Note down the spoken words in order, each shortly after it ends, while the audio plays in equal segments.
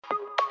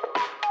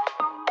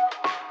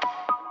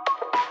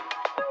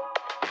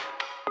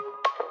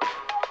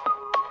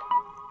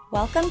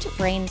Welcome to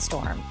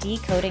Brainstorm,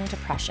 Decoding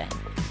Depression,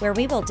 where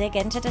we will dig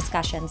into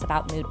discussions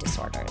about mood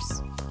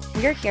disorders.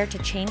 We're here to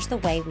change the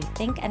way we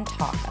think and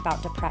talk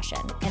about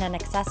depression in an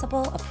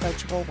accessible,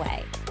 approachable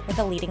way with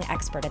a leading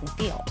expert in the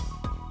field.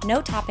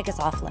 No topic is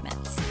off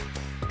limits.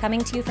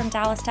 Coming to you from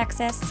Dallas,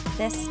 Texas,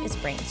 this is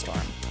Brainstorm.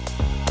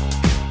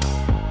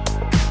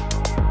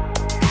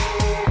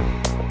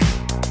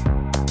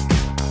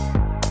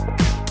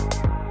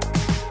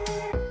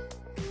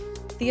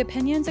 The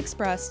opinions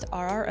expressed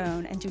are our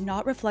own and do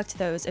not reflect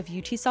those of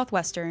UT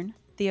Southwestern,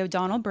 the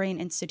O'Donnell Brain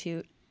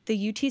Institute,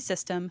 the UT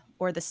system,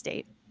 or the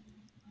state.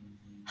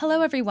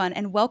 Hello, everyone,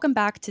 and welcome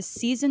back to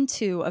Season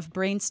 2 of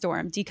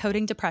Brainstorm,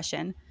 Decoding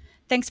Depression.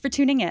 Thanks for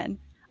tuning in.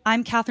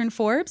 I'm Catherine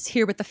Forbes,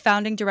 here with the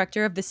founding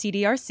director of the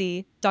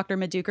CDRC, Dr.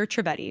 Madhukar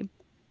Trivedi.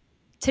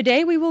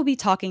 Today, we will be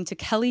talking to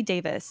Kelly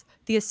Davis,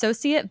 the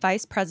Associate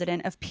Vice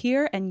President of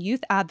Peer and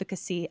Youth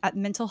Advocacy at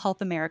Mental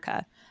Health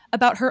America,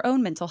 about her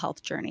own mental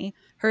health journey,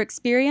 her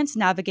experience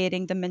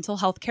navigating the mental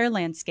health care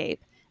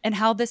landscape, and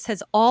how this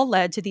has all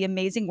led to the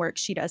amazing work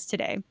she does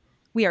today.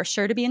 We are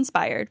sure to be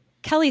inspired.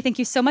 Kelly, thank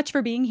you so much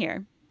for being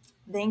here.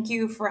 Thank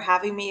you for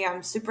having me.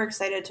 I'm super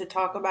excited to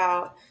talk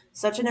about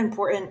such an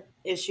important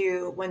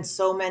issue when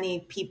so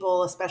many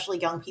people, especially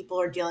young people,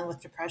 are dealing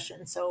with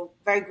depression. So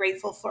very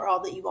grateful for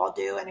all that you all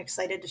do and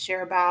excited to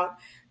share about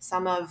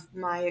some of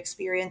my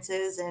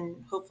experiences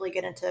and hopefully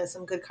get into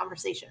some good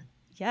conversation.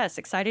 Yes,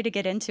 excited to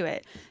get into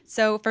it.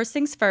 So first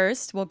things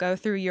first, we'll go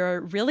through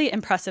your really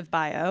impressive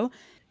bio.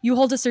 You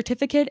hold a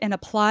certificate in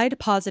applied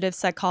positive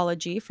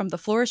psychology from the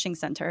Flourishing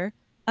Center,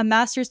 a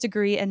master's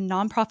degree in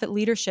nonprofit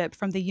leadership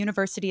from the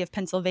University of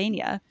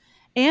Pennsylvania,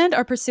 and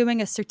are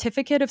pursuing a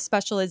certificate of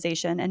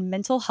specialization in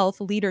mental health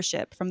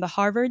leadership from the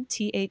Harvard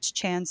T.H.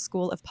 Chan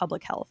School of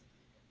Public Health.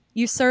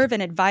 You serve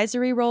in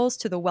advisory roles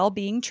to the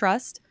Wellbeing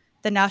Trust,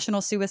 the National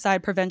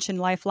Suicide Prevention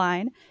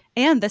Lifeline,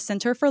 and the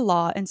Center for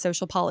Law and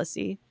Social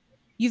Policy.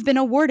 You've been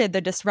awarded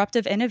the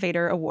Disruptive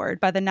Innovator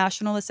Award by the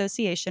National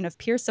Association of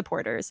Peer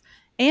Supporters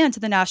and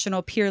the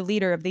National Peer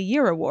Leader of the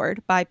Year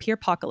Award by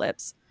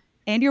Peerpocalypse.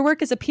 And your work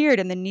has appeared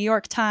in the New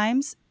York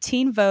Times,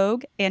 Teen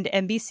Vogue, and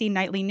NBC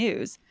Nightly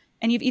News.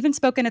 And you've even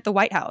spoken at the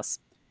White House.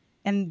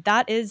 And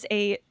that is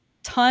a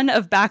ton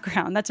of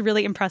background. That's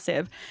really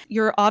impressive.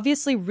 You're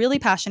obviously really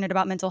passionate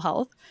about mental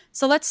health.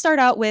 So let's start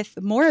out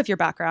with more of your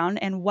background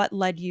and what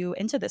led you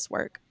into this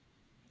work.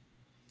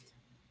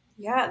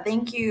 Yeah,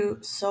 thank you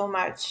so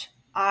much.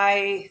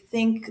 I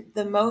think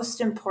the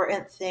most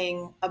important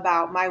thing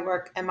about my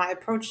work and my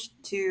approach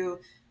to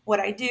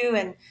what I do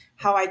and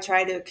how I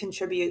try to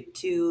contribute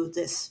to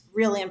this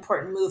really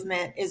important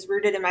movement is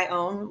rooted in my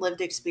own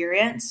lived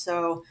experience.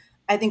 So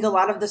I think a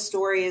lot of the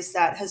stories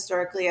that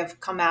historically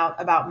have come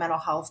out about mental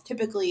health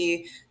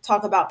typically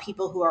talk about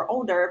people who are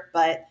older,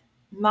 but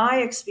my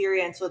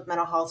experience with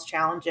mental health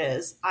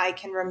challenges, I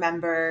can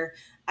remember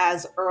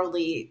as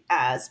early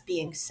as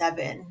being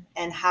 7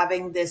 and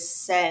having this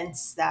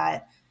sense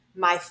that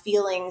my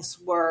feelings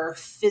were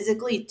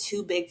physically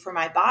too big for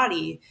my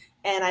body.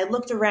 And I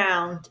looked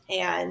around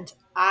and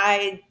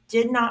I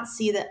did not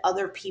see that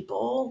other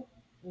people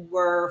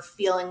were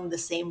feeling the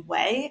same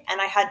way.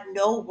 And I had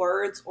no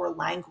words or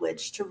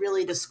language to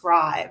really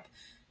describe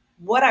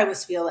what I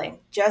was feeling,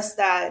 just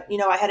that,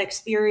 I had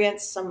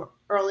experienced some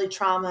early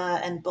trauma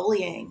and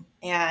bullying.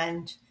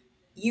 And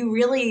you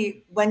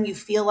really, when you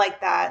feel like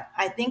that,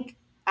 I think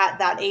at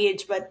that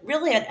age, but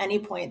really at any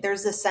point,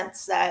 there's a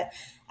sense that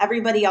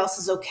everybody else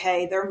is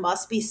okay. There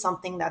must be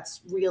something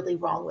that's really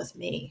wrong with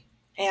me.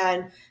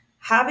 And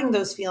having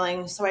those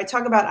feelings. So I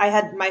talk about, I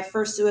had my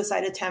first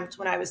suicide attempt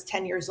when I was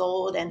 10 years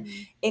old, and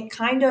it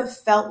kind of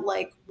felt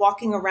like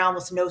walking around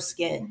with no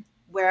skin,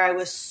 where I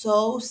was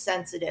so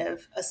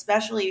sensitive,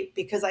 especially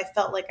because I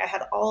felt like I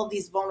had all of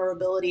these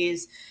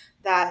vulnerabilities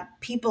that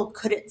people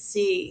couldn't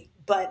see,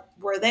 but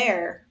were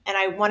there. And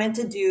I wanted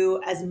to do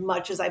as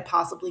much as I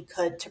possibly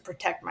could to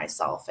protect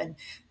myself. And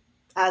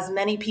as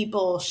many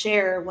people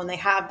share, when they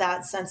have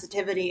that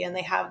sensitivity and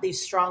they have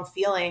these strong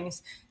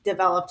feelings,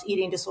 developed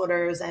eating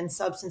disorders and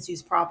substance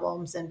use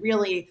problems, and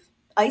really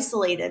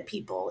isolated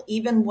people,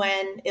 even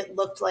when it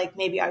looked like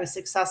maybe I was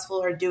successful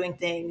or doing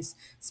things,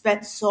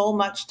 spent so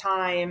much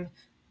time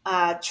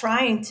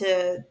trying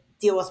to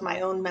deal with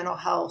my own mental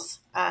health.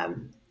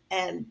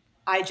 And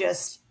I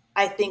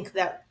think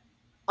that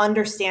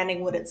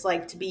understanding what it's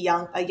like to be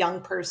a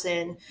young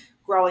person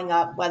growing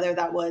up, whether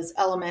that was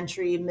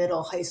elementary,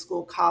 middle, high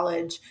school,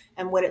 college,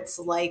 and what it's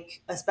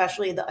like,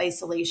 especially the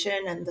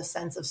isolation and the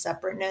sense of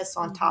separateness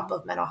on top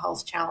of mental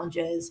health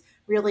challenges,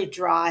 really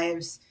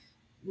drives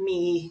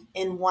me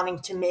in wanting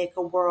to make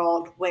a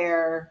world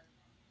where,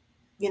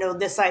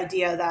 this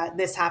idea that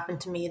this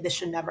happened to me, this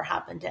should never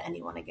happen to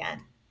anyone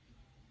again.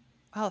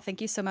 Wow,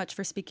 thank you so much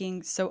for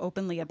speaking so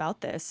openly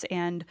about this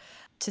and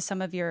to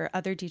some of your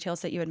other details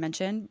that you had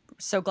mentioned.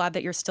 So glad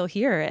that you're still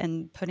here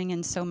and putting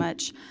in so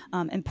much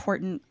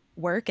important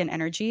work and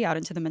energy out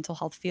into the mental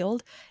health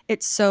field.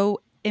 It's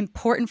so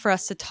important for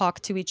us to talk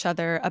to each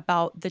other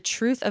about the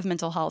truth of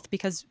mental health,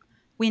 because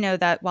we know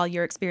that while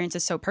your experience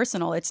is so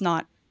personal, it's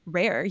not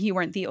rare. You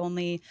weren't the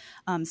only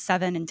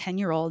 7 and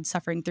 10-year-old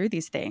suffering through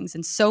these things.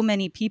 And so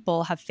many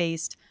people have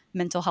faced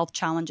mental health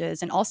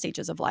challenges in all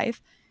stages of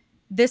life.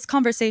 This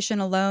conversation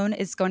alone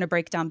is going to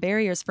break down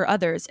barriers for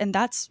others. And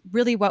that's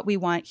really what we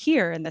want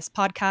here in this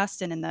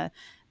podcast and in the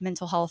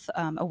mental health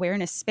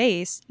awareness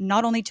space,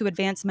 not only to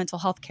advance mental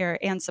health care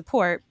and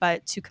support,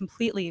 but to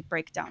completely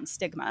break down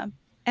stigma.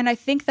 And I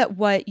think that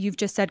what you've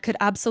just said could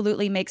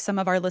absolutely make some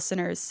of our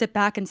listeners sit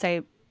back and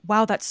say,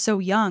 wow, that's so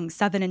young,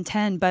 7 and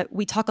 10. But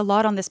we talk a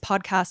lot on this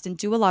podcast and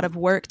do a lot of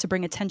work to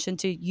bring attention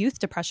to youth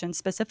depression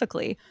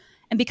specifically.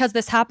 And because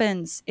this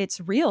happens, it's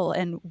real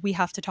and we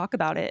have to talk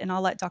about it. And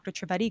I'll let Dr.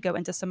 Trivedi go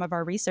into some of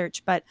our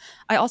research. But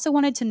I also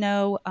wanted to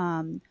know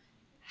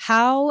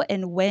how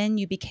and when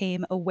you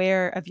became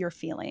aware of your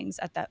feelings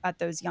at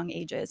those young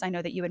ages. I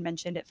know that you had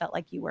mentioned it felt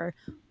like you were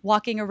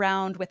walking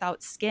around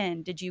without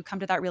skin. Did you come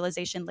to that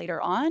realization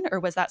later on, or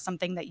was that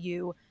something that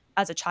you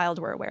as a child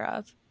were aware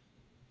of?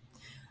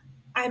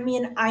 I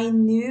mean, I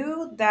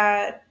knew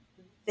that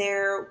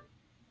there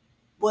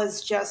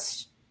was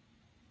just,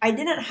 I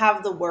didn't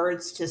have the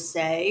words to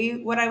say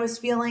what I was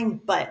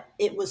feeling, but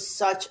it was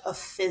such a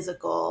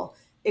physical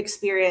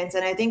experience.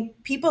 And I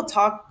think people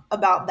talk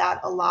about that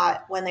a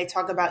lot when they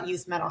talk about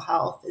youth mental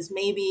health, is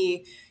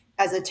maybe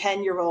as a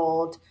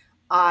 10-year-old,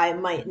 I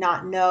might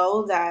not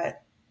know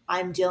that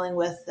I'm dealing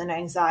with an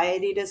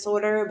anxiety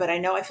disorder, but I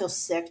know I feel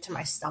sick to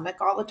my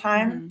stomach all the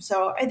time. Mm-hmm.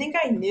 So I think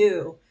I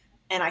knew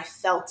and I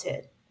felt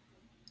it.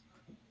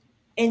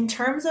 In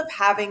terms of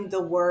having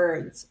the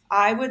words,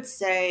 I would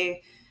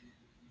say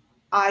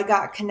I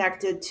got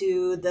connected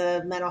to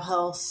the mental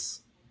health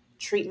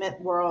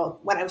treatment world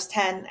when I was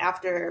 10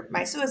 after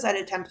my suicide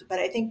attempt, but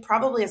I think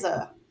probably as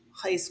a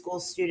high school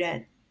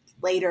student,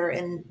 later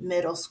in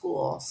middle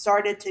school,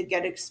 started to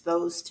get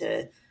exposed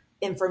to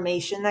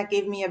information that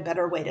gave me a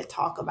better way to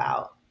talk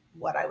about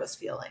what I was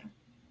feeling.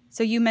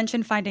 So you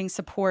mentioned finding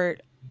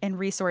support and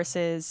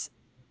resources.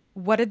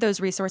 What did those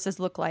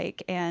resources look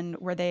like, and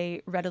were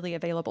they readily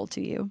available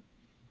to you?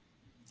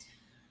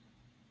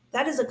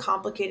 That is a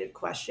complicated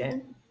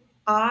question.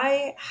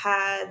 I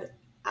had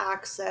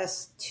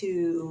access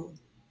to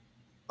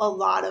a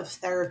lot of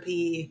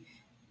therapy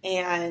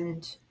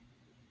and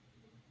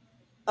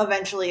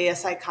eventually a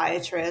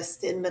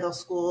psychiatrist in middle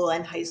school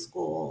and high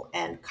school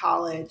and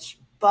college.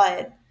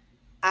 But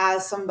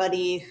as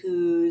somebody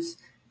whose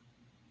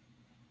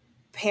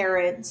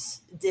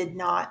parents did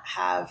not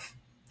have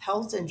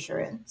health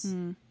insurance,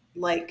 Mm.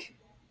 like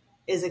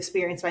is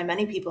experienced by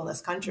many people in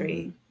this Mm-hmm.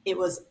 country, it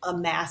was a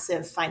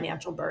massive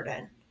financial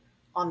burden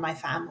on my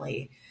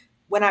family.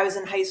 When I was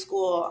in high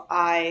school,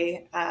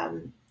 I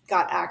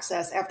got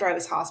access, after I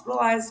was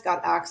hospitalized,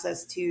 got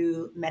access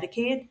to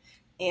Medicaid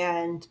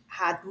and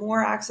had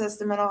more access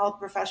to mental health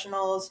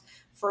professionals.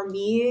 For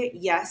me,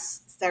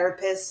 yes,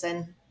 therapists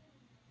and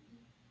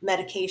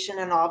medication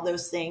and all of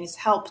those things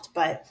helped.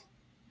 But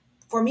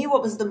for me,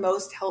 what was the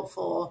most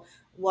helpful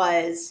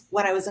was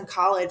when I was in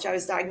college, I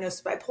was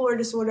diagnosed with bipolar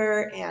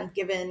disorder and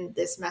given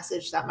this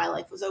message that my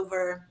life was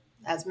over,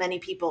 as many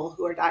people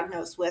who are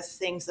diagnosed with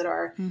things that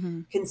are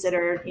Mm-hmm.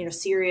 considered,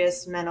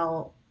 serious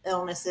mental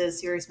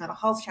illnesses, serious mental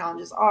health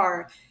challenges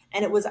are.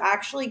 And it was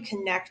actually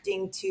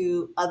connecting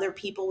to other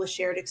people with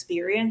shared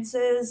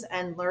experiences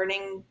and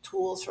learning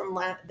tools from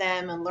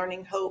them and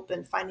learning hope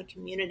and finding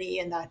community.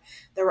 And that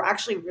there were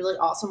actually really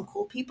awesome,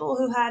 cool people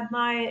who had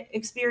my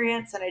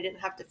experience and I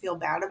didn't have to feel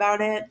bad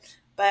about it.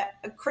 But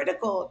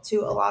critical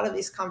to a lot of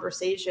these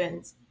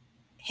conversations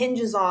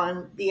hinges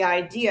on the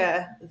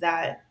idea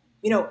that,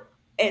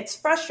 it's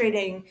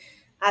frustrating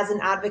as an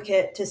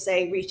advocate to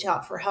say, reach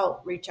out for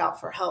help,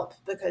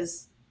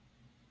 because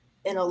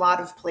in a lot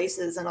of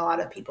places and a lot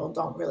of people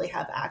don't really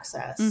have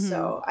access. Mm-hmm.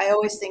 So I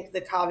always think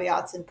the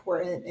caveat's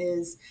important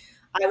is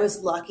I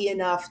was lucky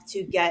enough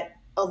to get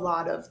a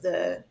lot of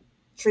the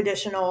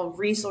traditional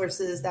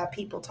resources that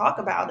people talk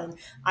about. And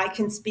I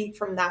can speak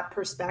from that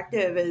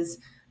perspective is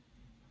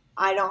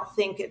I don't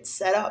think it's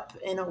set up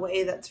in a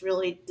way that's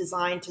really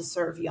designed to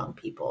serve young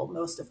people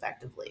most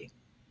effectively.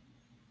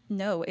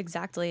 No,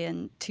 exactly.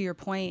 And to your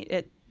point,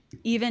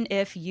 even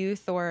if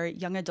youth or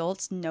young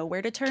adults know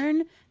where to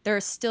turn, there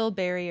are still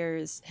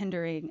barriers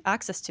hindering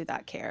access to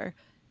that care.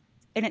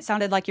 And it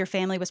sounded like your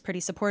family was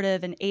pretty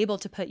supportive and able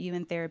to put you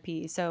in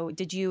therapy. So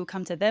did you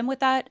come to them with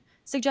that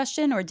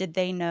suggestion, or did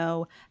they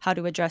know how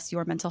to address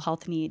your mental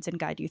health needs and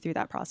guide you through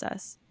that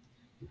process?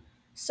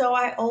 So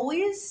I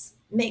always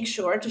make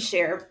sure to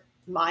share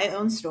my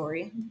own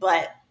story,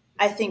 but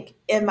I think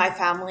in my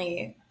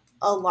family,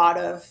 a lot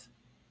of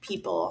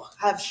people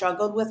have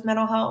struggled with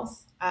mental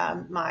health.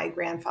 My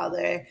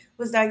grandfather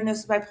was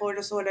diagnosed with bipolar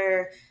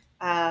disorder,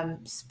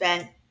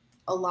 spent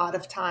a lot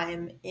of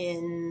time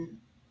in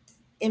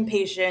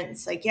inpatient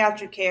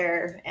psychiatric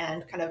care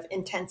and kind of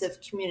intensive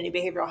community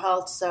behavioral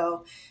health.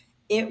 So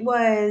it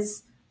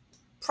was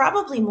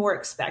probably more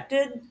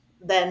expected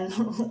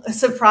than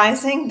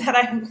surprising that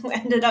I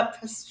ended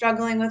up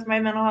struggling with my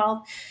mental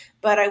health.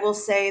 But I will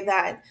say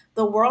that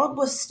the world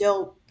was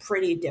still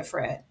pretty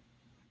different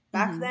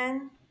back Mm-hmm.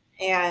 then,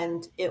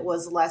 and it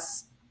was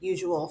less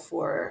usual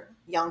for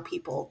young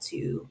people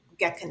to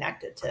get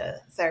connected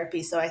to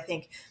therapy. So I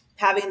think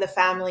having the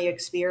family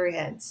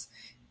experience,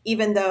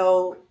 even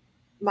though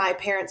my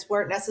parents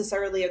weren't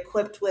necessarily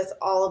equipped with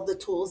all of the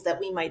tools that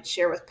we might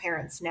share with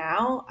parents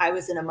now, I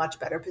was in a much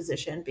better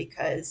position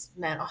because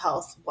mental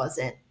health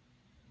wasn't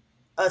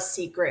a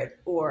secret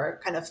or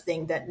kind of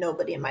thing that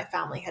nobody in my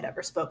family had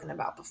ever spoken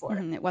about before.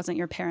 It wasn't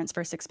your parents'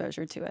 first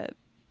exposure to it.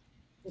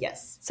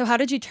 Yes. So how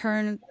did you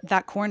turn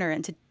that corner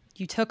into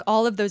you took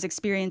all of those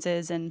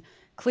experiences and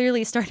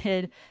clearly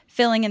started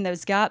filling in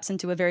those gaps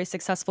into a very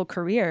successful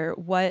career?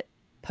 What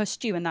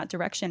pushed you in that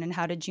direction and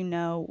how did you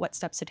know what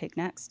steps to take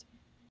next?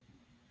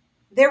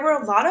 There were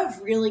a lot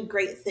of really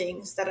great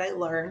things that I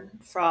learned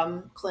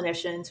from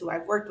clinicians who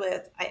I've worked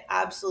with. I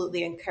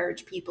absolutely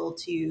encourage people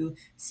to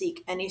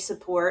seek any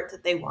support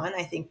that they want.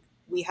 I think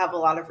we have a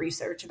lot of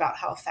research about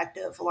how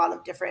effective a lot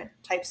of different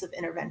types of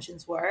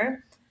interventions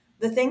were.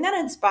 The thing that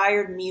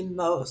inspired me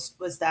most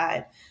was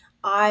that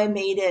I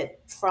made it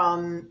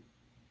from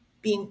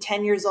being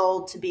 10 years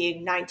old to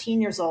being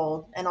 19 years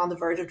old and on the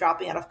verge of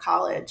dropping out of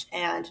college.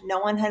 And no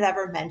one had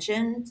ever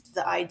mentioned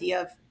the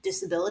idea of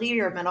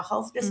disability or mental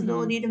health Mm-hmm.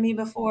 disability to me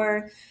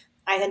before.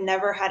 I had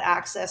never had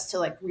access to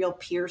like real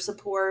peer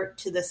support,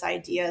 to this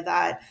idea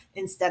that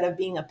instead of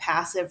being a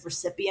passive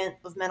recipient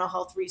of mental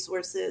health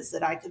resources,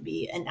 that I could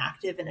be an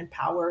active and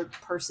empowered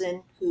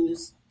person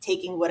who's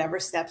taking whatever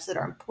steps that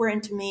are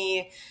important to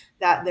me,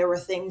 that there were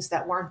things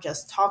that weren't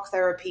just talk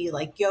therapy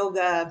like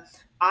yoga.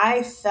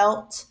 I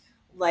felt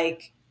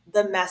like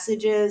the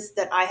messages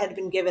that I had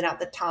been given at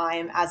the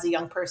time as a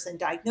young person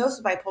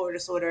diagnosed with bipolar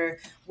disorder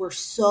were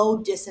so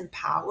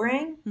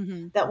disempowering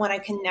Mm-hmm. that when I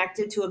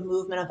connected to a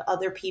movement of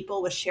other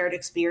people with shared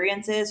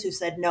experiences who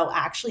said, no,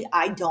 actually,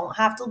 I don't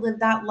have to live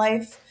that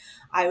life,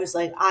 I was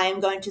like, I am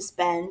going to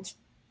spend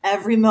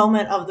every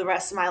moment of the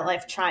rest of my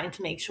life trying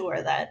to make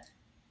sure that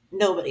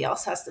nobody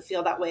else has to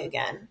feel that way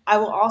again. I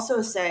will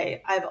also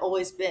say I've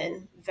always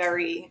been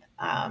very,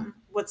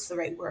 what's the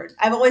right word?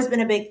 I've always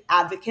been a big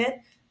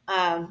advocate.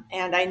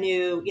 And I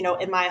knew,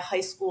 in my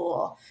high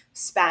school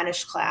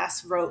Spanish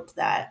class wrote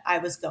that I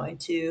was going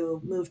to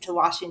move to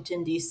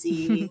Washington,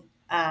 D.C.,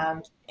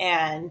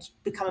 and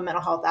become a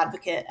mental health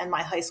advocate. And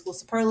my high school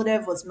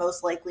superlative was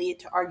most likely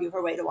to argue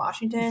her way to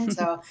Washington.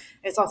 So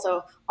it's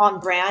also on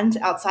brand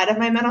outside of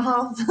my mental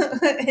health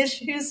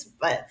issues.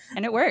 But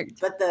And it worked.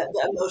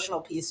 the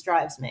emotional piece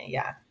drives me.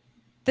 Yeah.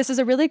 This is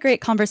a really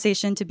great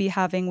conversation to be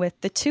having with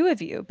the two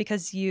of you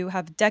because you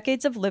have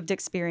decades of lived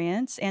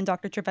experience, and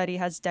Dr. Trivedi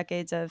has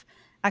decades of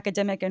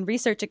academic and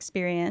research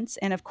experience.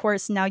 And of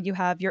course, now you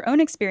have your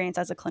own experience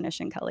as a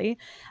clinician, Kelly,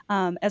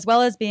 as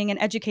well as being an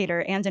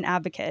educator and an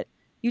advocate.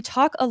 You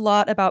talk a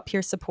lot about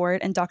peer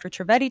support, and Dr.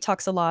 Trivedi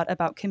talks a lot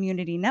about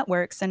community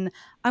networks. And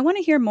I want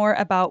to hear more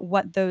about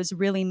what those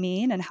really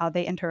mean and how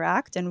they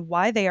interact and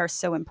why they are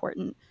so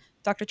important.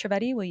 Dr.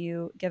 Trivedi, will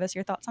you give us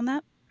your thoughts on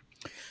that?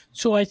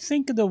 So I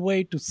think the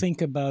way to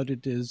think about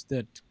it is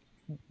that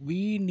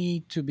we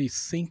need to be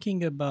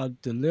thinking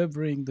about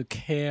delivering the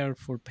care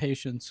for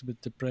patients with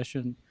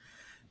depression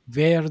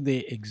where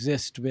they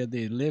exist, where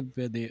they live,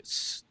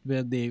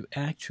 where they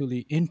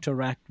actually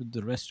interact with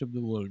the rest of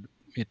the world,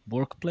 at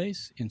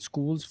workplace, in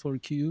schools for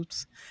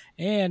youth,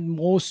 and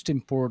most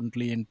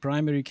importantly in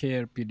primary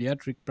care,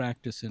 pediatric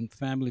practice, and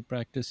family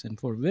practice, and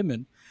for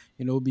women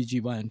in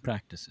OBGYN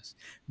practices.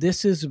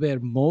 This is where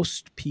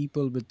most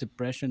people with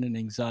depression and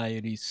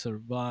anxiety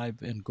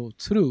survive and go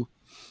through.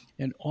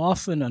 And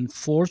often,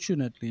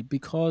 unfortunately,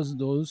 because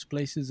those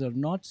places are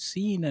not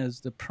seen as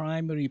the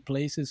primary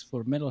places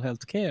for mental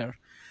health care,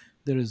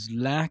 there is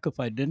lack of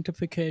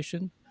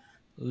identification,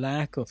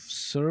 lack of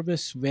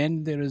service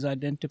when there is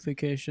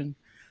identification,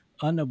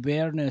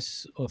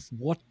 unawareness of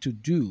what to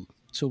do.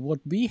 So, what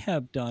we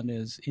have done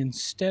is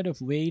instead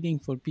of waiting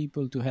for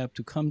people to have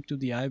to come to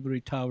the ivory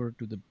tower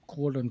to the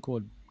quote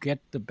unquote get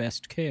the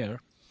best care,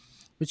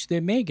 which they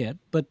may get,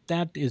 but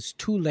that is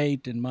too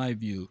late in my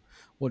view.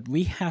 What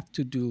we have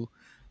to do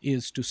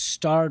is to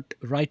start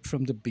right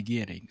from the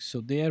beginning.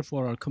 So,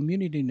 therefore, our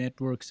community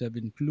networks have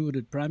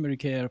included primary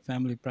care,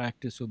 family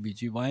practice,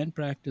 OBGYN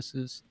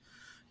practices,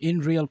 in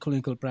real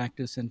clinical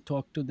practice, and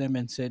talked to them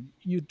and said,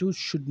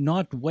 should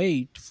not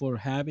wait for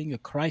having a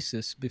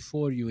crisis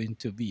before you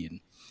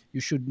intervene. You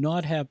should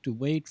not have to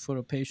wait for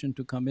a patient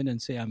to come in and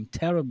say, I'm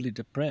terribly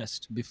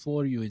depressed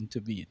before you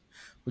intervene.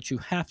 What you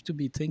have to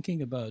be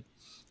thinking about,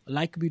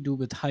 like we do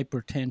with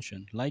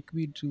hypertension, like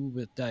we do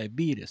with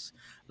diabetes,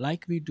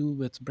 like we do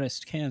with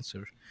breast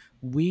cancer,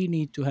 we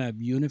need to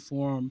have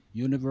uniform,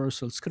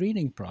 universal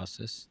screening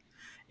process.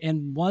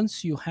 And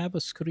once you have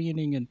a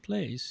screening in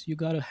place, you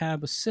got to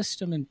have a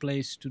system in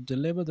place to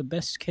deliver the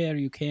best care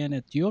you can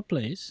at your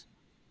place.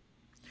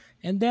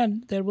 And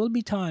then there will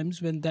be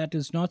times when that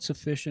is not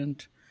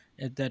sufficient,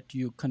 that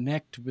you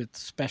connect with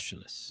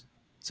specialists.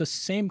 It's the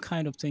same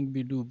kind of thing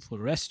we do for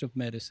the rest of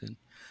medicine.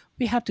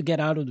 We have to get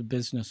out of the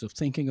business of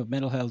thinking of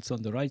mental health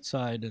on the right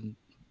side and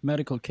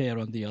medical care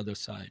on the other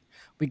side.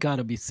 We got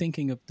to be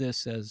thinking of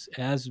this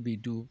as we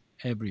do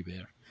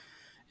everywhere.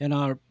 And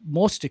our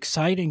most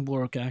exciting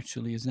work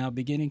actually is now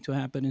beginning to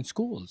happen in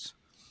schools.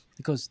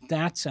 because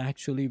that's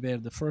actually where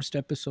the first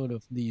episode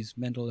of these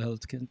mental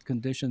health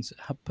conditions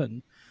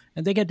happen,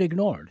 and they get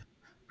ignored.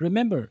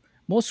 Remember,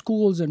 most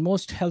schools and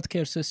most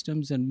healthcare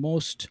systems and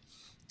most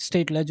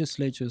state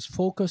legislatures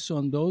focus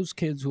on those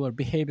kids who are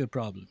behavior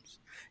problems,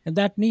 and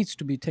that needs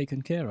to be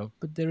taken care of.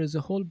 But there is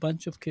a whole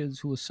bunch of kids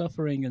who are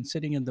suffering and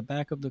sitting in the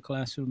back of the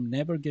classroom,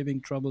 never giving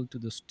trouble to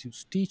the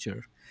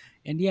teacher,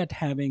 and yet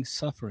having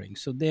suffering.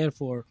 So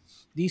therefore,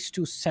 these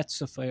two sets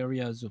of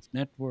areas of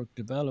network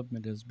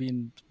development has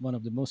been one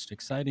of the most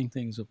exciting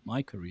things of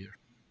my career.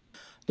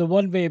 The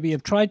one way we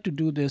have tried to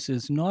do this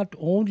is not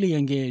only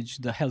engage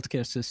the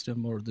healthcare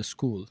system or the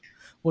school.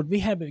 What we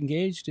have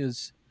engaged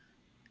is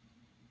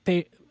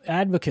pa-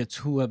 advocates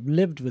who have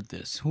lived with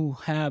this, who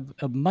have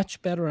a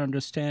much better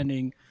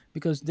understanding,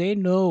 because they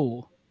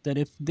know that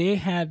if they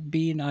had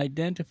been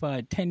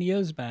identified 10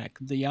 years back,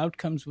 the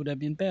outcomes would have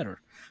been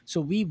better.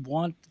 So we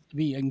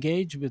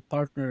engage with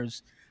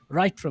partners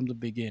right from the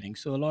beginning.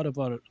 So a lot of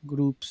our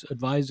groups,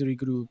 advisory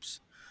groups,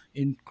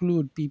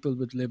 include people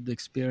with lived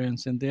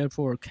experience, and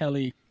therefore,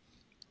 Kelly,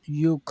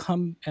 you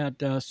come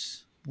at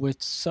us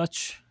with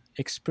such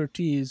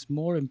expertise,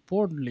 more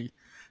importantly,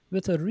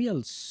 with a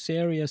real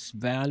serious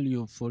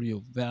value for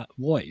your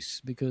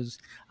voice, because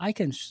I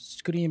can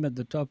scream at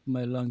the top of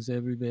my lungs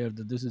everywhere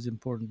that this is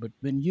important, but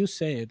when you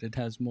say it, it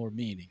has more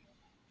meaning.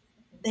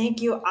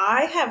 Thank you.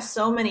 I have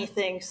so many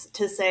things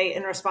to say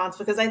in response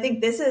because I think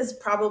this is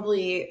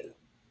probably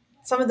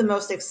some of the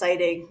most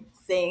exciting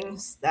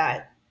things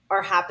that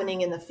are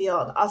happening in the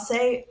field. I'll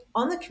say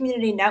on the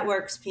community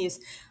networks piece,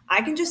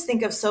 I can just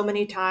think of so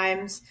many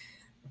times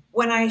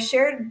when I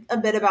shared a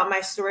bit about my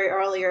story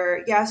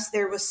earlier. Yes,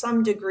 there was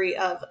some degree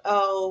of,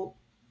 oh,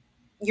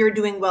 you're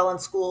doing well in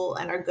school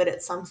and are good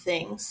at some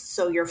things,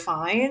 so you're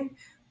fine.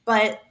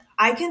 But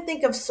I can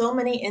think of so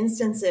many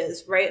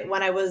instances, right?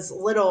 When I was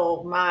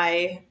little,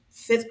 my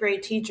fifth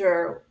grade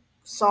teacher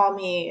saw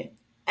me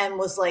and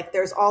was like,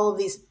 there's all of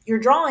these, you're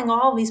drawing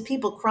all of these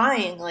people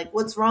crying. Like,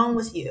 what's wrong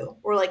with you?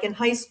 Or like in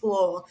high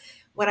school,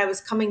 when I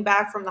was coming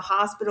back from the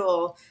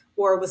hospital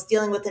or was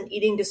dealing with an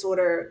eating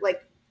disorder,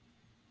 like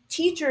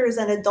teachers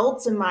and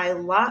adults in my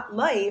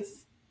life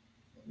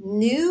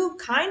knew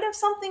kind of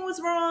something was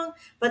wrong,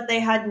 but they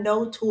had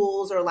no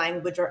tools or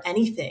language or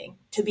anything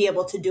to be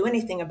able to do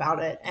anything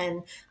about it.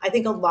 And I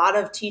think a lot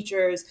of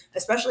teachers,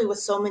 especially with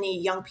so many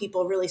young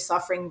people really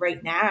suffering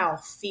right now,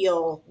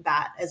 feel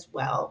that as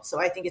well. So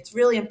I think it's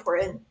really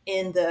important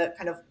in the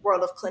kind of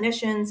world of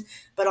clinicians,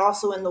 but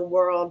also in the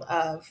world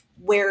of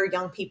where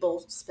young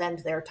people spend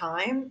their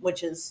time,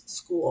 which is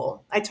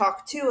school. I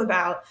talk too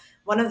about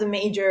one of the other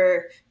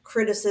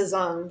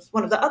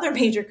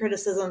major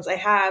criticisms I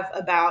have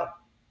about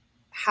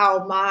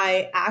how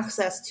my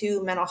access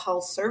to mental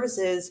health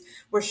services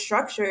were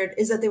structured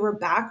is that they were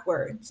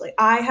backwards. Like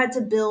I had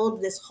to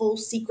build this whole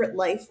secret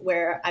life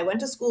where I went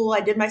to school,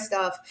 I did my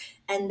stuff,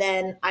 and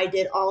then I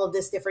did all of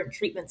this different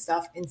treatment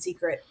stuff in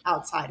secret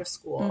outside of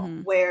school.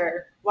 Mm-hmm.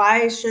 Where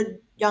why should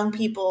young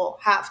people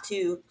have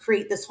to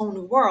create this whole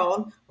new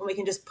world when we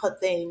can just put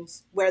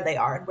things where they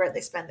are and where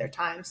they spend their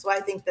time? So I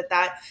think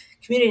that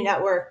community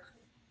network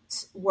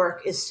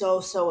work is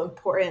so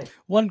important.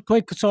 One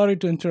quick, sorry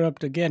to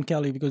interrupt again,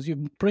 Kelly, because you're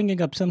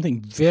bringing up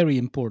something very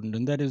important,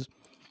 and that is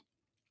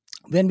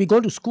when we go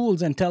to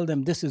schools and tell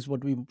them this is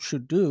what we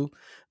should do,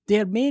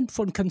 their main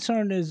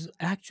concern is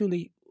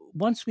actually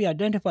once we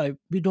identify,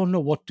 we don't know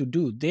what to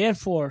do.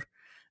 Therefore,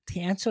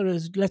 the answer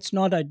is let's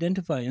not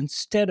identify.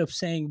 Instead of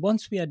saying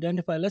once we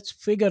identify, let's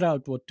figure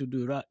out what to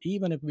do,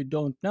 even if we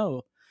don't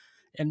know,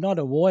 and not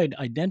avoid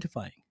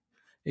identifying.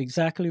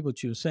 Exactly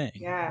what you're saying.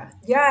 Yeah.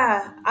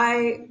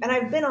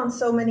 I've been on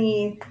so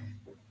many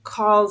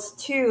calls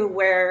too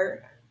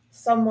where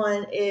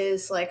someone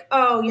is like,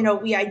 oh,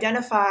 we're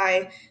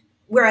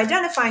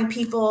identifying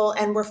people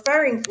and we're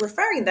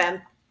referring them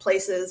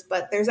places,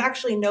 but there's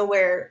actually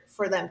nowhere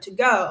for them to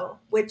go,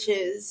 which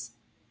is,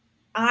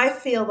 I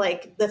feel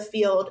like the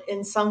field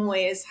in some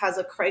ways has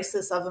a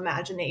crisis of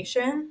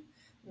imagination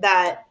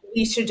that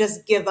we should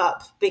just give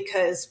up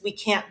because we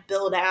can't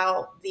build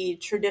out the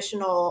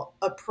traditional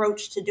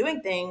approach to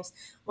doing things.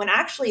 When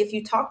actually, if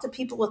you talk to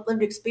people with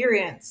lived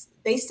experience,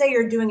 they say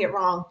you're doing it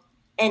wrong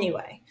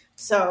anyway.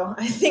 So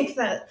I think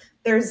that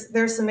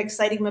there's some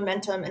exciting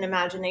momentum and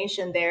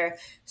imagination there.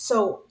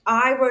 So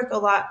I work a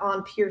lot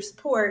on peer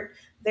support.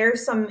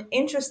 There's some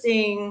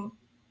interesting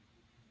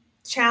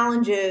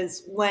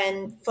challenges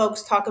when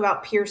folks talk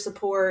about peer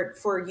support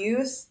for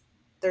youth.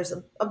 There's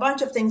a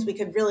bunch of things we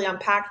could really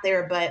unpack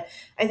there, but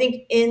I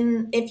think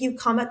if you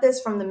come at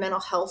this from the mental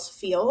health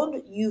field,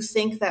 you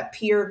think that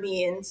peer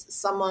means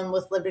someone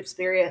with lived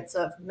experience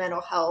of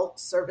mental health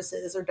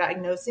services or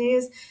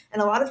diagnoses,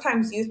 and a lot of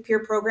times youth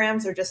peer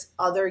programs are just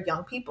other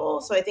young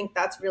people. So I think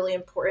that's really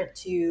important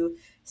to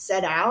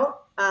set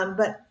out.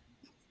 But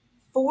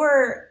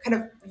for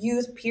kind of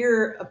youth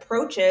peer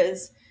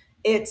approaches,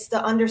 it's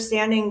the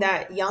understanding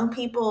that young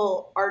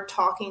people are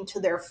talking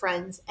to their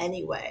friends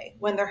anyway.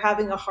 When they're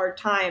having a hard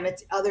time,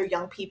 it's other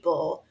young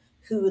people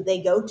who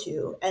they go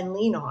to and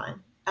lean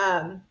on.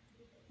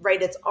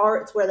 right? It's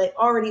where they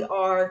already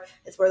are.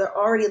 It's where they're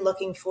already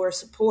looking for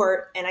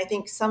support. And I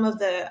think some of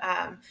the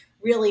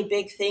really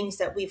big things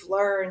that we've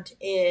learned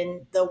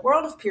in the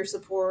world of peer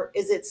support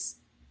is it's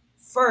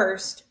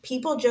first,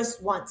 people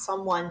just want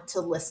someone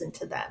to listen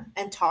to them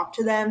and talk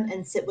to them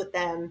and sit with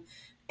them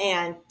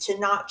and to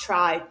not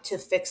try to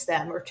fix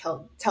them or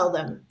tell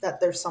them that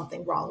there's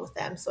something wrong with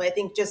them. So I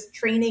think just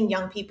training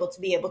young people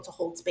to be able to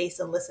hold space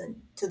and listen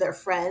to their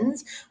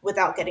friends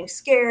without getting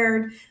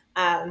scared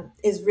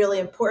is really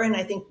important.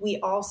 I think we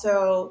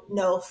also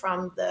know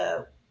from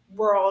the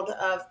world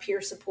of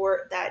peer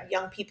support that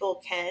young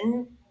people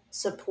can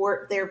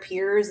support their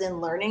peers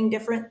in learning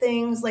different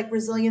things like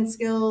resilience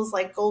skills,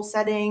 like goal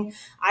setting.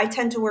 I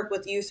tend to work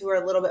with youth who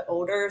are a little bit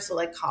older, so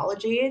like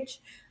college age.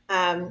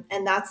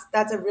 And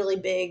that's a really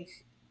big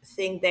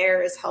thing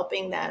there, is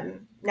helping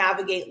them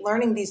navigate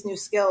learning these new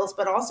skills,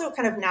 but also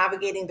kind of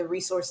navigating the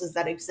resources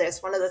that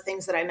exist. One of the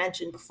things that I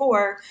mentioned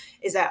before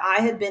is that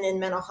I had been in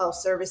mental health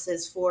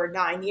services for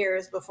 9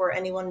 years before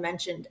anyone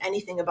mentioned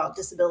anything about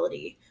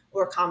disability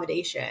or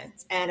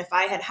accommodations. And if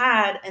I had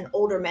had an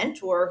older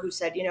mentor who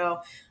said,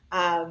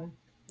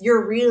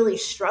 you're really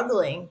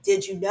struggling.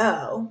 Did you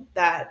know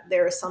that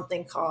there is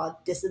something called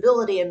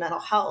disability and mental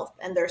health?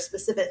 And there are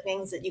specific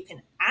things that you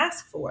can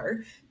ask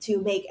for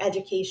to make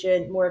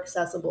education more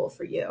accessible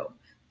for you.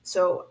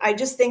 So I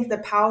just think the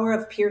power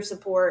of peer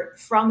support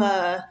from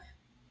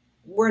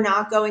we're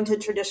not going to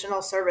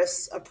traditional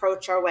service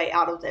approach our way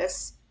out of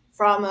this,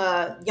 from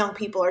young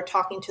people are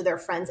talking to their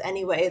friends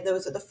anyway.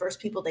 Those are the first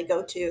people they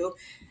go to.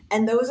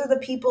 And those are the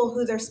people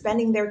who they're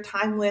spending their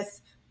time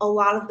with a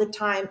lot of the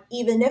time,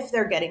 even if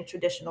they're getting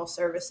traditional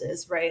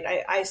services, right?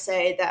 I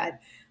say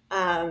that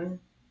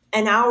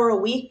an hour a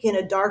week in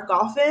a dark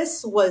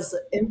office was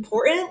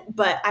important,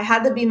 but I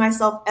had to be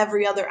myself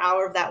every other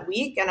hour of that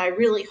week. And I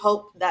really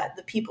hope that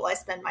the people I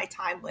spend my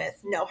time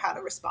with know how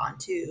to respond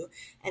to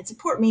and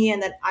support me,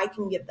 and that I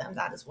can give them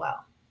that as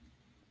well.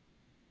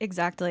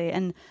 Exactly.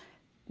 And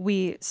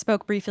we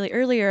spoke briefly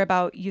earlier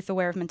about youth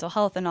aware of mental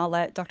health, and I'll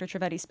let Dr.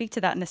 Trivedi speak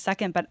to that in a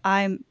second, but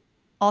I'm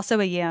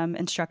also a YAM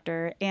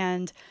instructor.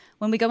 And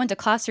when we go into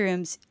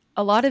classrooms,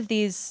 a lot of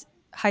these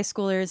high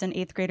schoolers and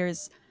eighth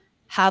graders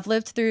have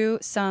lived through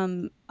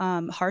some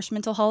harsh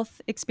mental health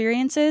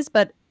experiences,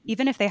 but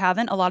even if they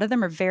haven't, a lot of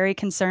them are very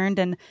concerned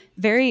and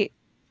very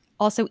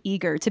also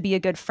eager to be a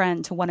good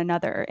friend to one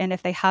another. And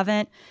if they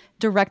haven't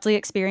directly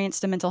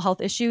experienced a mental health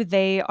issue,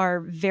 they are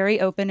very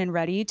open and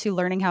ready to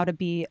learning how to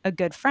be a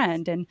good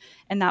friend.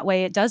 And that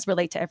way it does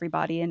relate to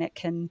everybody. And it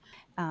can,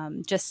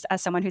 just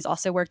as someone who's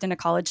also worked in a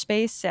college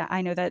space,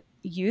 I know that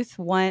youth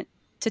want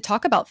to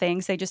talk about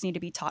things. They just need to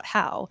be taught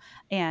how,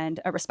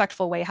 and a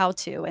respectful way how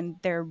to. And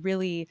they're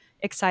really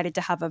excited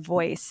to have a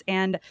voice.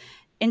 And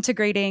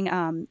integrating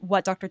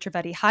what Dr.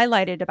 Trivedi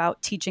highlighted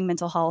about teaching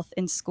mental health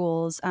in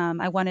schools,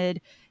 I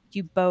wanted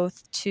you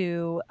both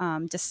to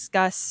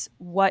discuss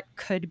what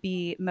could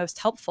be most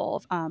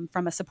helpful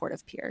from a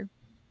supportive peer.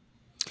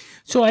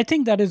 So I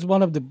think that is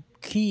one of the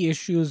key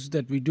issues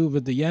that we do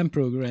with the YAM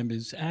program,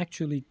 is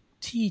actually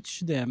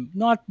teach them,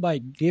 not by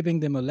giving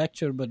them a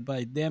lecture, but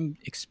by them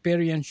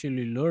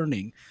experientially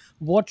learning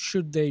what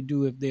should they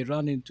do if they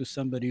run into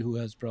somebody who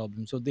has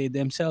problems, or they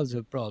themselves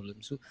have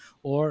problems,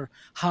 or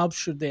how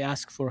should they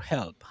ask for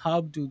help,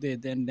 how do they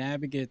then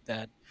navigate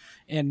that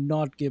and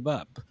not give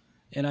up.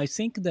 And I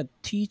think that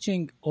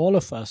teaching all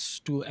of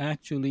us to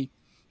actually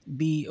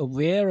be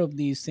aware of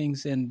these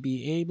things and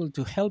be able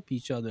to help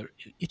each other,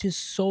 it is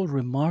so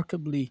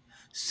remarkably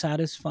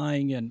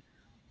satisfying and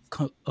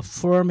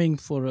affirming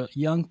for a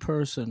young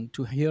person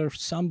to hear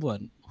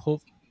someone who,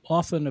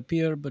 often a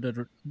peer but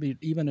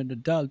even an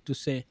adult, to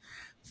say,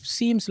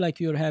 seems like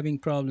you're having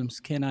problems,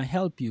 can I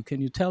help you,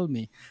 can you tell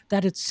me.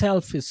 That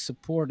itself is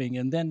supporting.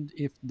 And then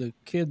if the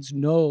kids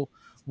know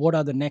what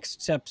are the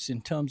next steps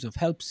in terms of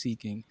help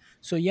seeking.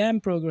 So YAM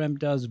program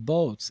does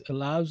both,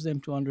 allows them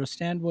to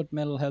understand what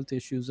mental health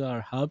issues are,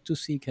 how to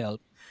seek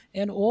help,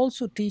 and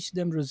also teach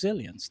them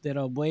resilience. There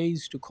are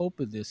ways to cope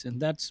with this,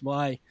 and that's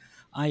why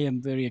I am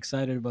very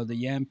excited about the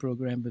YAM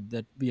program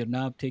that we are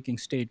now taking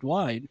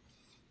statewide,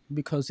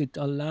 because it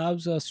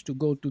allows us to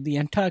go to the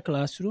entire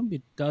classroom.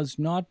 It does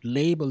not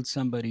label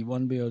somebody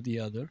one way or the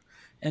other,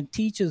 and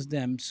teaches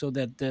them so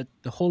that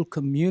the whole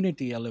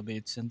community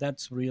elevates. And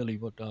that's really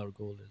what our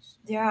goal is.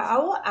 Yeah, I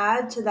will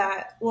add to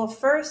that. Well,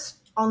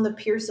 first, on the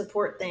peer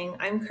support thing,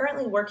 I'm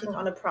currently working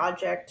on a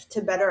project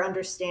to better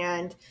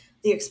understand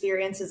the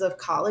experiences of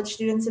college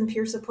students in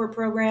peer support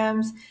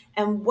programs.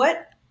 And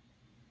what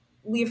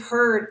we've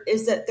heard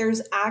is that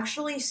there's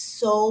actually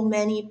so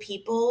many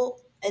people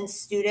and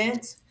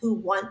students who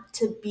want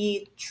to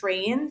be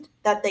trained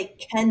that they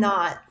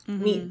cannot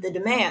meet the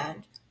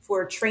demand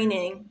for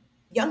training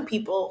young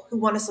people who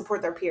want to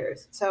support their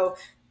peers. So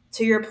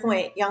to your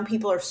point, young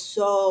people are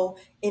so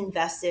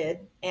invested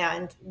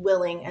and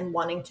willing and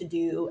wanting to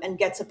do and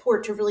get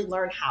support to really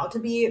learn how to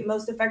be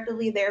most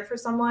effectively there for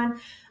someone.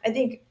 I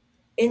think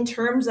in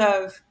terms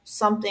of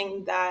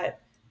something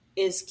that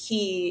is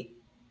key,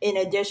 in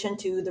addition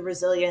to the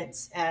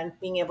resilience and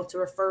being able to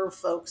refer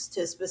folks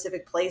to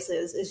specific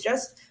places, is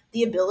just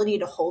the ability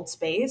to hold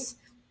space.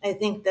 I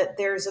think that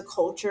there's a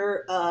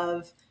culture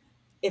of,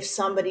 if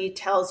somebody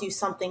tells you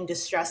something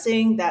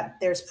distressing, that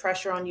there's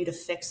pressure on you to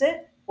fix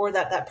it, or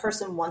that that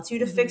person wants you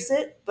to fix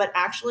it. But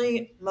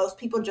actually, most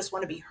people just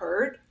want to be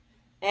heard.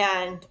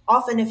 And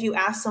often, if you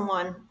ask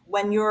someone,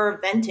 when you're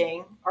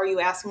venting, are you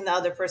asking the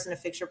other person to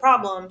fix your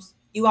problems?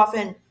 You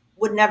often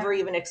would never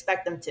even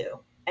expect them to.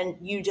 And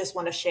you just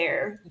want to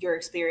share your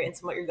experience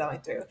and what you're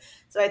going through.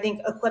 So I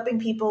think equipping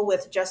people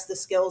with just the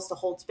skills to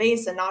hold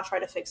space and not try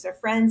to fix their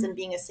friends, and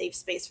being a safe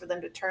space for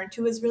them to turn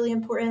to, is really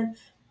important.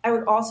 I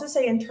would also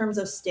say, in terms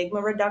of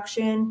stigma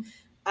reduction,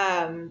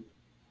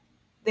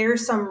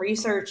 there's some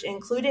research,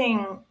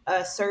 including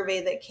a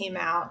survey that came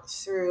out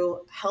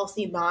through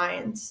Healthy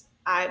Minds,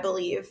 I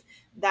believe,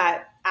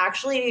 that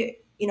actually,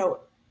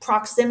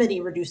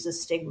 proximity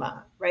reduces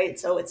stigma, right?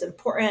 So it's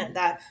important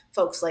that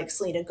folks like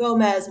Selena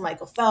Gomez,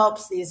 Michael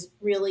Phelps, these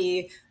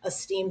really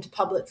esteemed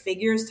public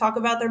figures, talk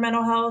about their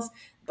mental health.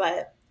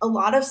 But a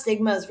lot of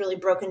stigma is really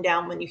broken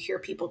down when you hear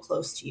people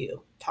close to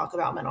you talk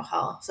about mental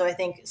health. So I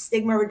think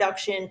stigma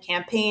reduction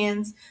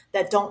campaigns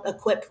that don't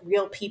equip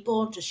real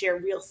people to share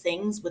real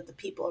things with the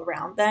people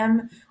around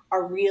them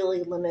are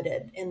really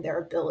limited in their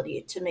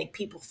ability to make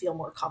people feel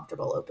more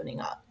comfortable opening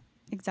up.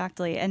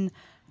 Exactly. And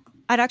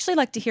I'd actually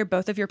like to hear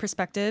both of your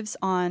perspectives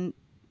on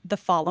the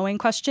following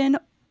question.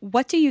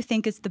 What do you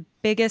think is the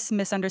biggest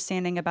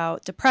misunderstanding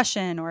about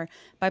depression or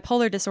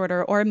bipolar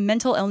disorder or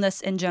mental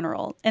illness in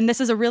general? And this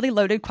is a really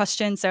loaded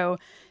question, so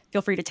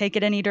feel free to take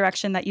it any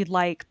direction that you'd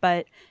like.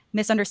 But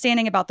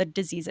misunderstanding about the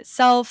disease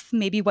itself,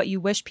 maybe what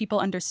you wish people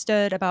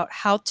understood about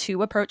how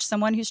to approach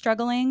someone who's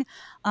struggling,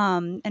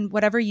 and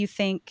whatever you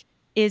think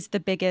is the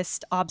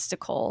biggest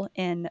obstacle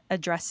in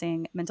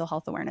addressing mental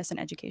health awareness and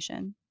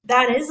education.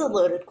 That is a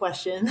loaded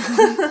question.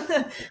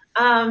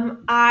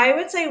 I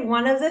would say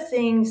one of the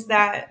things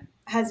that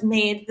has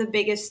made the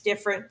biggest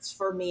difference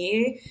for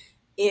me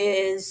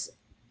is,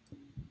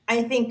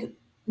 I think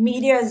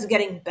media is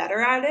getting better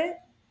at it,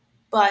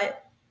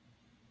 but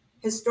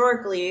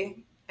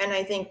historically, and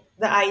I think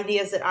the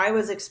ideas that I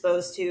was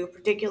exposed to,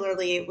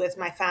 particularly with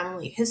my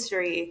family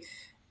history,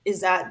 is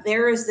that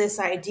there is this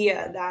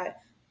idea that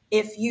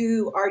if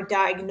you are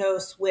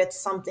diagnosed with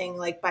something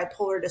like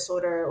bipolar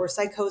disorder or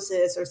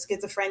psychosis or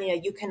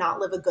schizophrenia, you cannot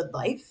live a good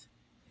life.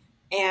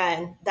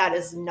 And that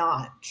is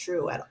not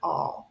true at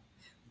all.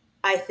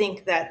 I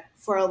think that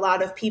for a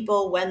lot of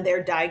people, when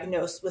they're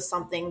diagnosed with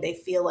something, they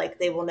feel like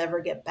they will never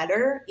get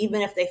better,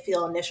 even if they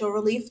feel initial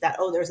relief that,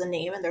 oh, there's a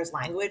name and there's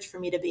language for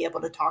me to be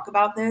able to talk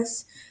about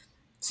this.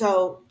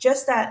 So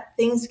just that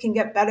things can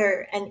get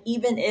better. And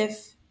even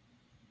if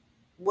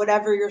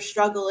whatever your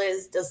struggle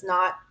is does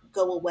not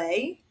go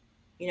away,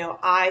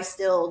 I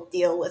still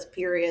deal with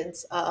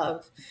periods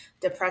of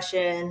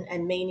depression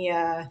and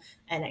mania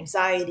and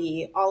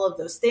anxiety, all of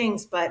those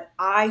things. But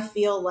I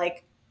feel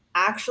like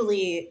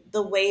actually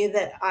the way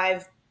that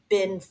I've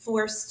been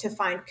forced to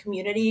find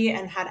community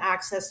and had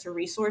access to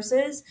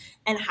resources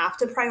and have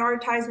to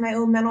prioritize my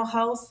own mental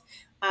health,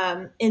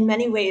 in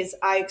many ways,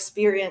 I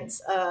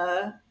experience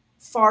a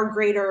far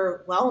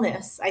greater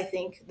wellness, I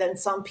think, than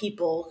some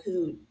people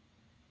who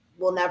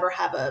will never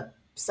have a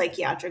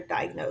psychiatric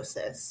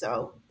diagnosis.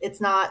 So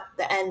it's not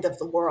the end of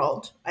the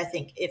world, I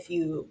think, if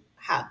you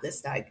have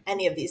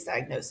any of these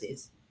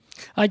diagnoses.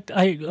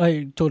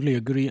 I totally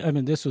agree. I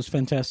mean, this was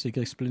fantastic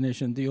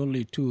explanation. The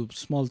only two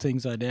small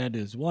things I'd add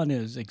is, one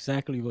is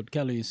exactly what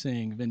Kelly is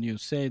saying. When you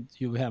said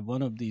you have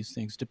one of these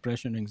things,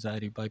 depression,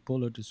 anxiety,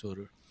 bipolar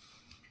disorder,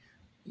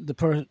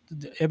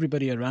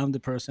 everybody around the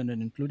person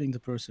and including the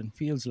person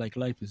feels like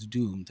life is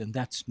doomed, and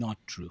that's not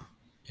true.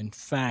 In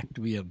fact,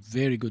 we have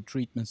very good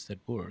treatments that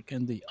work.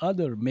 And the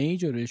other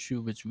major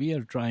issue which we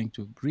are trying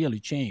to really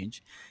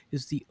change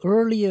is, the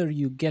earlier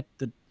you get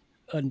the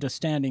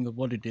understanding of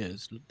what it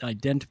is,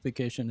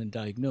 identification and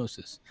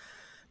diagnosis,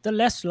 the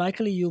less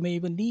likely you may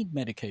even need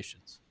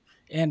medications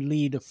and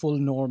lead a full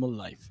normal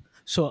life.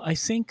 So I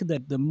think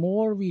that the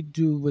more we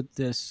do with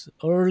this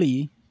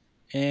early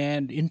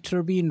and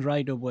intervene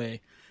right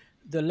away,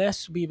 the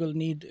less we will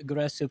need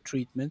aggressive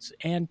treatments,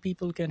 and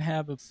people can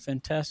have a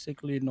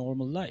fantastically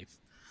normal life.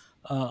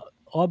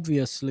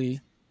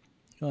 Obviously,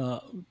 uh,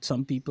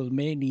 some people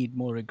may need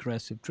more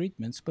aggressive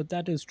treatments, but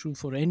that is true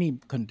for any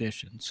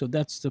condition. So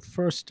that's the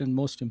first and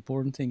most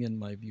important thing in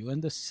my view.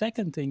 And the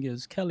second thing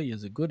is, Kelly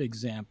is a good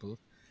example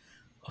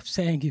of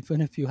saying,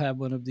 even if you have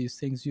one of these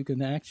things, you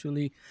can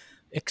actually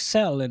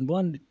excel. And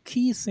one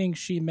key thing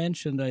she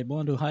mentioned, I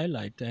want to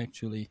highlight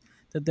actually,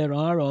 that there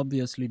are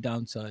obviously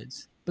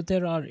downsides, but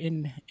there are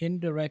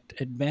indirect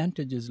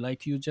advantages,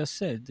 like you just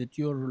said, that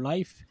your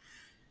life,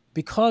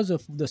 because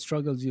of the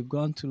struggles you've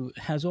gone through,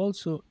 has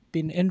also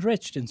been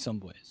enriched in some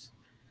ways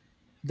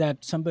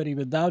that somebody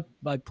without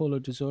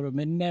bipolar disorder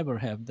may never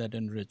have that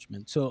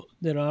enrichment. So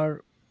there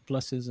are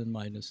pluses and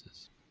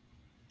minuses.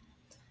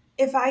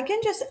 If I can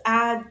just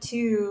add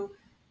to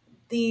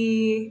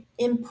the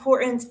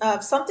importance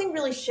of something,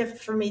 really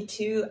shift for me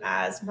too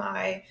as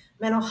my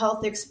mental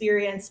health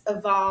experience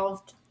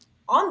evolved,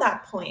 on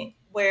that point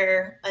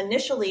where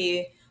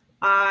initially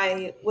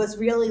I was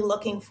really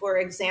looking for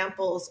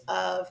examples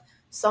of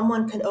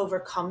someone could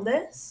overcome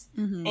this.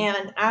 Mm-hmm.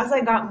 And as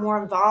I got more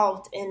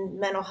involved in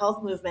mental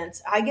health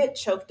movements, I get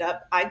choked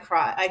up, I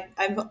cry.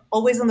 I'm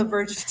always on the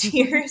verge of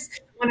tears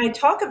when I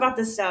talk about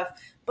this stuff.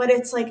 But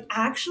it's like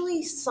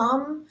actually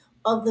some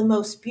of the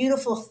most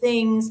beautiful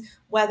things,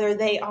 whether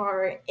they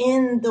are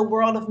in the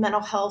world of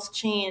mental health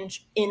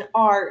change, in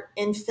art,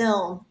 in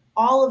film,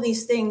 all of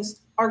these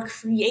things are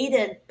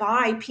created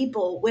by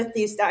people with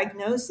these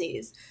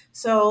diagnoses.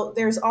 So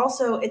there's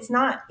also, it's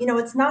not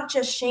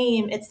just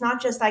shame. It's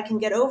not just I can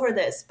get over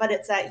this, but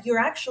it's that you're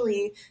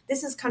actually,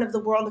 this is kind of the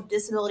world of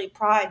disability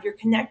pride. You're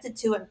connected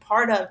to and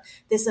part of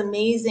this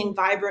amazing,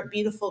 vibrant,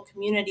 beautiful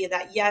community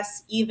that,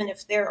 yes, even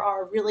if there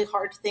are really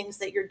hard things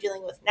that you're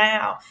dealing with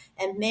now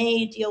and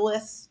may deal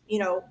with,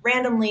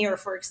 randomly or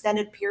for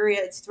extended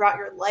periods throughout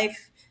your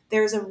life,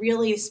 there's a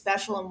really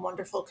special and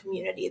wonderful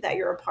community that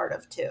you're a part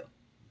of too.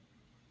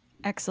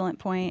 Excellent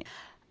point.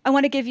 I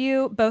want to give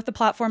you both the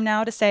platform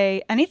now to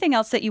say anything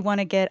else that you want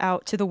to get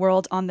out to the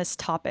world on this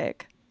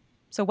topic.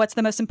 So what's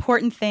the most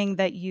important thing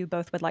that you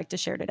both would like to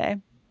share today?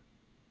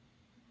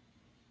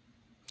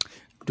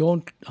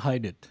 Don't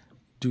hide it.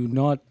 Do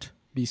not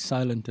be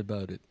silent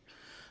about it.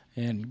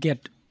 And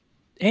get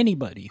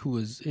anybody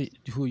who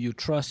you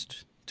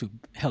trust to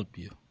help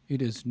you.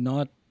 It is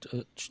not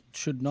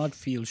should not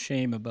feel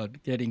shame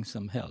about getting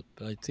some help.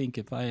 I think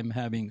if I am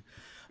having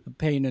a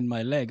pain in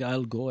my leg,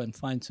 I'll go and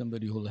find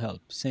somebody who'll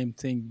help. Same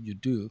thing you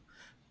do.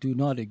 Do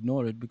not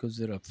ignore it because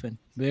there are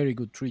very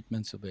good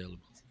treatments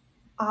available.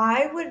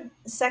 I would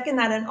second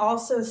that and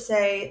also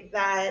say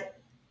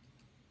that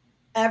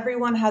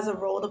everyone has a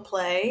role to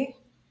play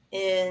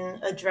in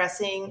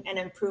addressing and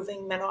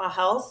improving mental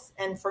health.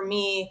 And for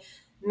me,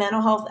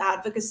 mental health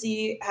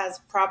advocacy has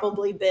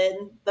probably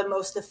been the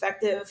most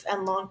effective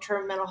and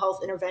long-term mental health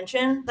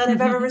intervention that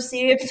I've ever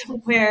received,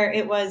 where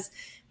it was,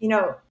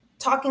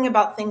 talking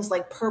about things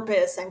like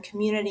purpose and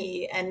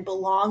community and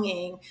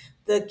belonging.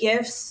 The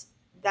gifts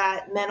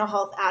that mental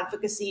health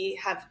advocacy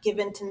have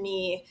given to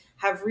me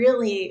have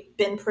really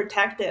been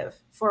protective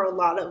for a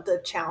lot of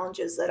the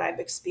challenges that I've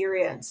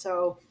experienced.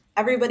 So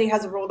everybody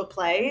has a role to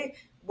play,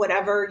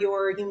 whatever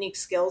your unique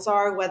skills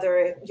are,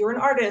 whether you're an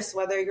artist,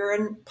 whether you're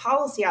a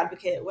policy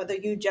advocate, whether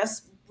you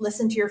just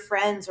listen to your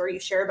friends or you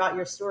share about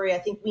your story. I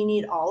think we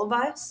need all of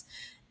us.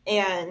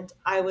 And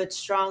I would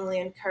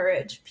strongly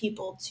encourage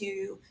people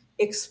to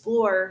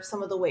explore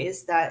some of the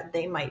ways that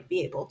they might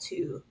be able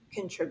to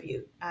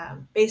contribute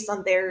based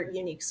on their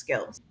unique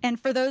skills. And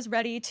for those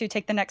ready to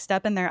take the next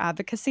step in their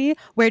advocacy,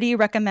 where do you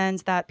recommend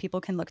that people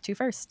can look to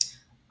first?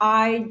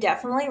 I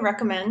definitely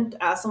recommend,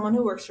 as someone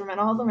who works for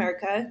Mental Health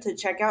America, to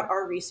check out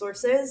our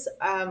resources.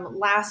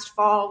 Last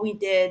fall, we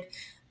did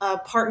a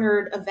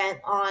partnered event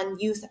on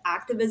youth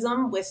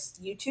activism with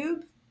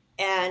YouTube,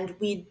 and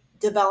we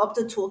developed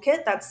a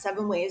toolkit that's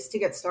 7 ways to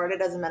get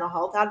started as a mental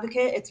health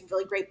advocate. It's a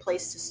really great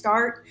place to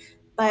start.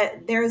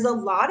 But there's a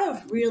lot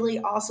of really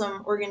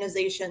awesome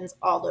organizations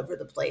all over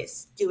the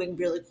place doing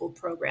really cool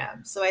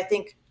programs. So I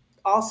think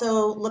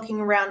also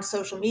looking around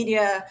social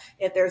media,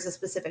 if there's a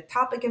specific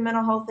topic in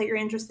mental health that you're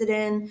interested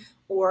in,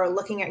 or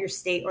looking at your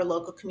state or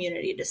local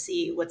community to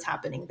see what's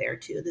happening there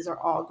too. These are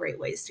all great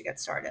ways to get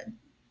started.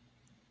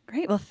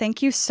 Great. Well,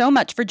 thank you so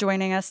much for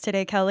joining us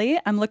today, Kelly.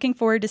 I'm looking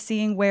forward to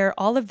seeing where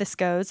all of this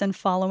goes and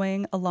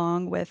following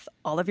along with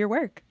all of your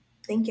work.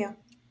 Thank you.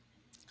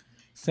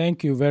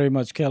 Thank you very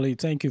much, Kelly.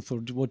 Thank you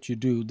for what you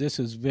do. This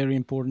is very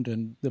important.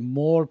 And the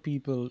more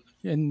people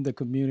in the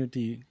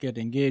community get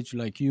engaged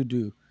like you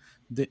do,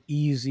 the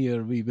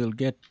easier we will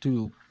get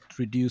to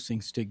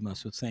reducing stigma.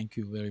 So thank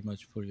you very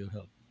much for your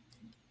help.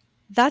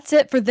 That's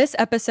it for this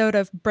episode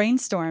of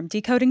Brainstorm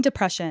Decoding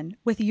Depression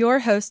with your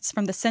hosts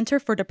from the Center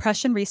for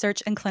Depression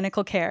Research and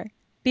Clinical Care.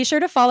 Be sure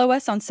to follow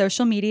us on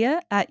social media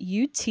at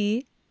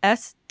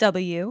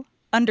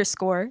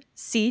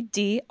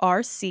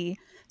UTSW_CDRC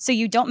so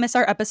you don't miss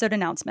our episode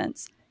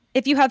announcements.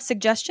 If you have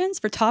suggestions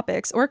for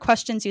topics or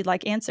questions you'd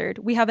like answered,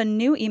 we have a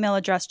new email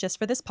address just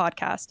for this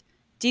podcast,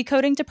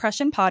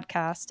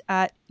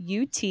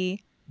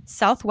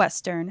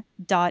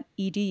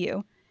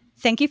 decodingdepressionpodcast@utsouthwestern.edu.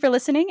 Thank you for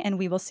listening, and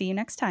we will see you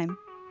next time.